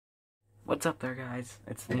What's up there, guys?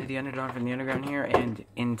 It's me, the Underdog from the Underground here, and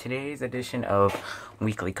in today's edition of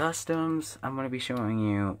Weekly Customs, I'm going to be showing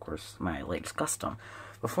you, of course, my latest custom.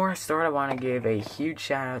 Before I start, I want to give a huge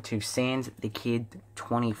shout out to Sans the Kid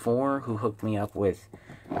 24, who hooked me up with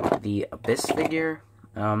the Abyss figure.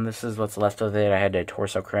 This is what's left of it. I had to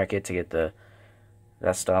torso crack it to get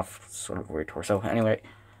that stuff, sort of weird torso. Anyway,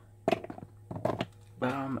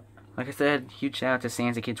 like I said, huge shout out to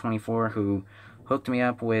Sans the Kid 24, who hooked me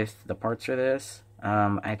up with the parts for this.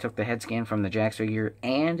 I took the head scan from the Jax figure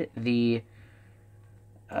and the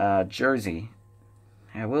jersey.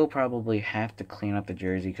 I will probably have to clean up the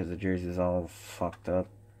jersey because the jersey is all fucked up.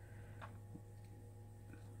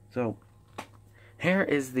 So, here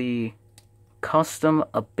is the custom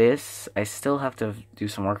Abyss. I still have to do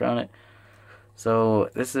some work on it. So,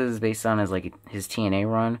 this is based on his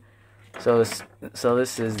TNA run. So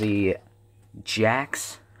this is the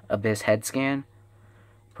Jax Abyss head scan.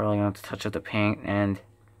 Probably going to have to touch up the paint and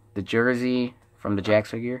the jersey from the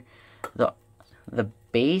Jax figure. The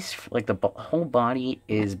base, like the whole body,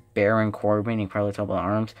 is Baron Corbin. You can probably tell by the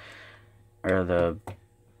arms or the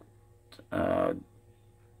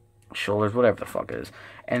shoulders, whatever the fuck it is.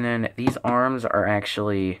 And then these arms are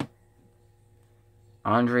actually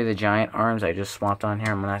Andre the Giant arms. I just swapped on here.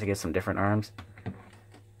 I'm gonna have to get some different arms.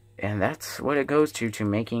 And that's what it goes to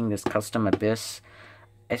making this custom Abyss.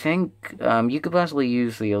 I think you could possibly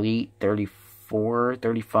use the Elite 34,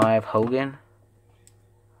 35 Hogan,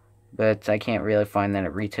 but I can't really find that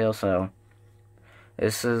at retail, so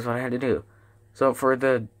this is what I had to do. So for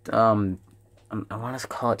the, I want to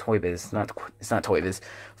call it Toy Biz, it's not Toy Biz.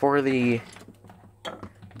 For the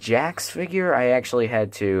Jax figure, I actually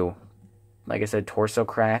had to, like I said, torso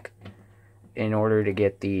crack in order to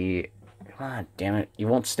get the, ah, damn it, you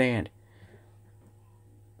won't stand.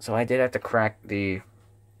 So I did have to crack the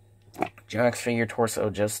Jax figure torso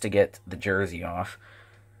just to get the jersey off,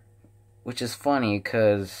 which is funny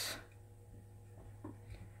because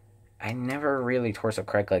I never really torso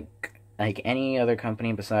crack like any other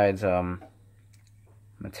company besides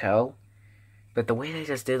Mattel. But the way they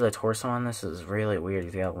just did the torso on this is really weird.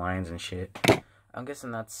 He's got lines and shit. I'm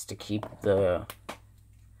guessing that's to keep the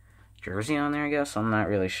jersey on there, I guess. I'm not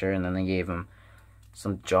really sure. And then they gave him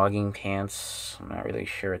some jogging pants. I'm not really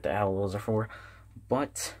sure what the hell those are for.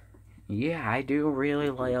 But yeah, I do really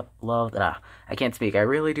love that. I can't speak. I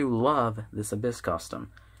really do love this Abyss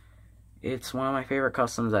custom. It's one of my favorite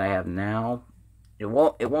customs that I have now. It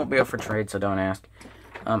won't be up for trade, so don't ask.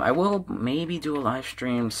 I will maybe do a live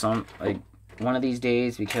stream one of these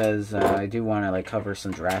days because I do want to cover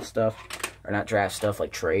some draft stuff, or not draft stuff,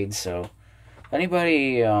 like trades. So if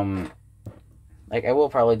anybody I will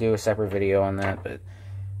probably do a separate video on that, but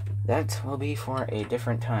that will be for a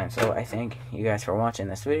different time. So I thank you guys for watching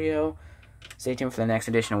this video. Stay tuned for the next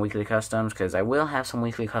edition of Weekly Customs, because I will have some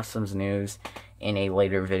Weekly Customs news in a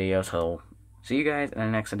later video. So see you guys in the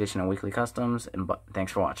next edition of Weekly Customs, and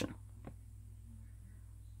thanks for watching.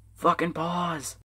 Fucking pause!